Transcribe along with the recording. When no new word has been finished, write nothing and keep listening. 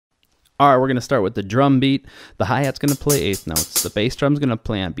All right, we're going to start with the drum beat. The hi-hat's going to play eighth notes. The bass drum's going to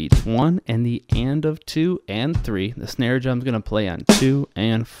play on beats 1 and the and of 2 and 3. The snare drum's going to play on 2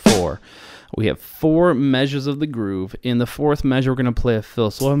 and 4. We have 4 measures of the groove. In the 4th measure, we're going to play a fill.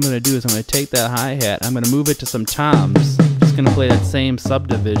 So what I'm going to do is I'm going to take that hi-hat, I'm going to move it to some toms. Just going to play that same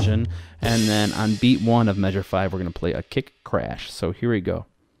subdivision. And then on beat 1 of measure 5, we're going to play a kick crash. So here we go.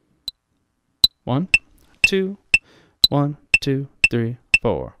 1, 2, 1, 2, 3,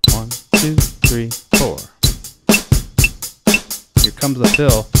 4. 1, 2, 3, 4. Here comes the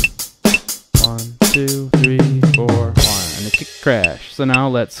fill. 1, 2, 3, 4, 1. And the kick crash. So now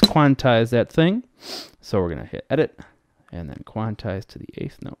let's quantize that thing. So we're going to hit edit and then quantize to the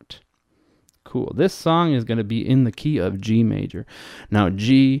 8th note. Cool. This song is going to be in the key of G major. Now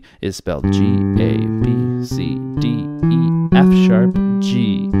G is spelled G, A, B, C, D, E, F sharp,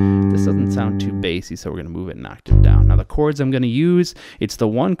 G. This doesn't sound too bassy, so we're going to move it an octave down. Now the chords I'm going to use, it's the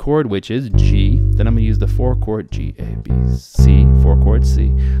 1 chord, which is G. Then I'm going to use the 4 chord, G, A, B, C, 4 chord,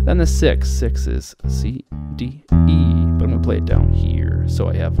 C. Then the 6 is C, D, E. But I'm going to play it down here. So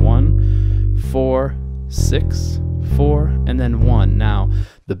I have 1, 4, 6, 4, and then 1. Now,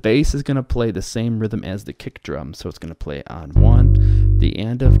 the bass is going to play the same rhythm as the kick drum, so it's going to play on 1, the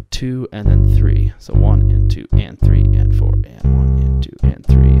and of 2, and then 3. So 1 and 2 and 3 and 4 and 1 and 2 and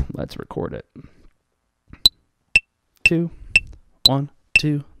 3. Let's record it. 2, 1,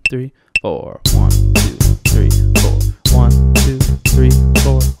 2, 3, 4. 1, 2, 3, 4. 1, 2, 3,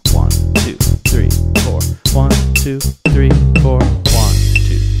 4. 1, 2, 3, 4. 1, 2, 3, 4. 1,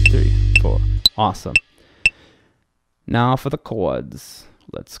 2, 3, 4. Awesome. Now for the chords.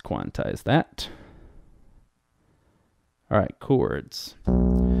 Let's quantize that. All right, chords.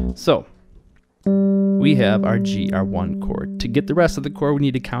 So we have our G, our 1 chord. To get the rest of the chord, we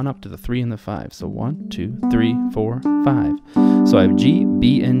need to count up to the 3 and the 5. So 1, 2, 3, 4, 5. So I have G,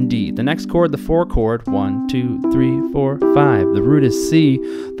 B, and D. The next chord, the 4 chord, 1, 2, 3, 4, 5. The root is C,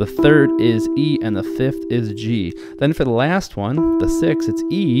 the 3rd is E, and the 5th is G. Then for the last one, the 6, it's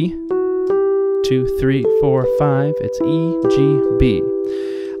E. 2, 3, 4, 5. It's E, G, B.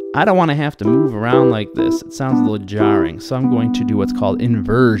 I don't want to have to move around like this. It sounds a little jarring. So I'm going to do what's called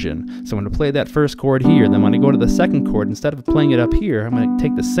inversion. So I'm going to play that first chord here. Then when I go to the second chord, instead of playing it up here, I'm going to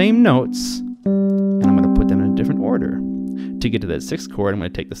take the same notes and I'm going to put them in a different order. To get to that 6th chord, I'm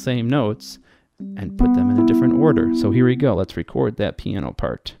going to take the same notes and put them in a different order. So here we go. Let's record that piano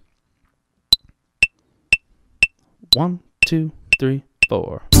part. 1, 2, 3,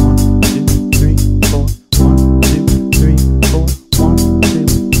 4. 1, 2, 3, 4. 1, 2, 3, 4. 1, 2,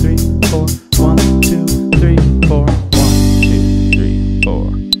 3, 4. 1, 2, 3, 4. 1, 2, 3,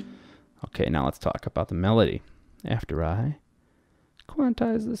 4. Okay, now let's talk about the melody. After I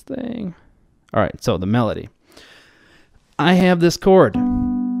quantize this thing. All right, so the melody. I have this chord.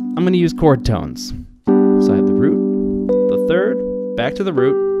 I'm going to use chord tones. So I have the root, the 3rd, back to the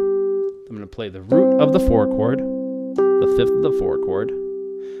root. I'm going to play the root of the 4 chord, the 5th of the 4 chord.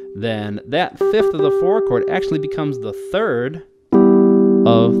 Then that 5th of the 4 chord actually becomes the 3rd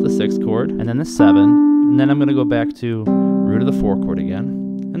of the 6th chord, and then the 7, and then I'm going to go back to root of the 4 chord again,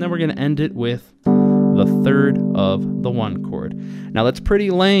 and then we're going to end it with the 3rd of the 1 chord. Now that's pretty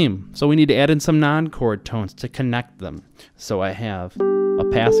lame, so we need to add in some non-chord tones to connect them. So I have a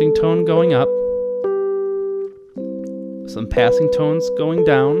passing tone going up, some passing tones going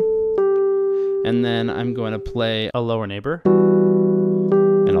down, and then I'm going to play a lower neighbor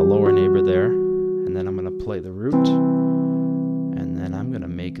and a lower neighbor there, and then I'm going to play the root, and then I'm going to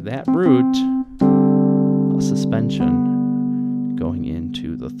make that root a suspension going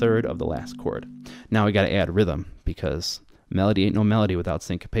into the 3rd of the last chord. Now we got to add rhythm because melody ain't no melody without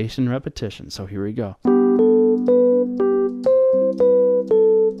syncopation and repetition. So here we go.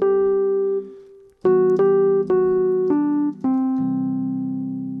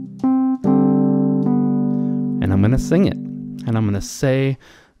 And I'm going to sing it. And I'm going to say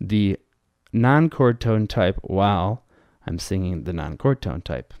the non-chord tone type while I'm singing the non-chord tone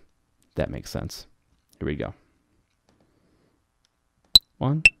type. That makes sense. Here we go.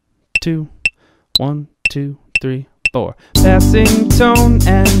 1, 2, 1, 2, 3, 4. Passing tone,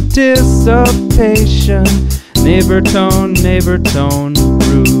 anticipation. Neighbor tone,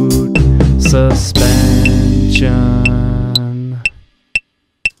 root, suspension.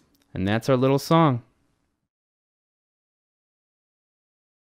 And that's our little song.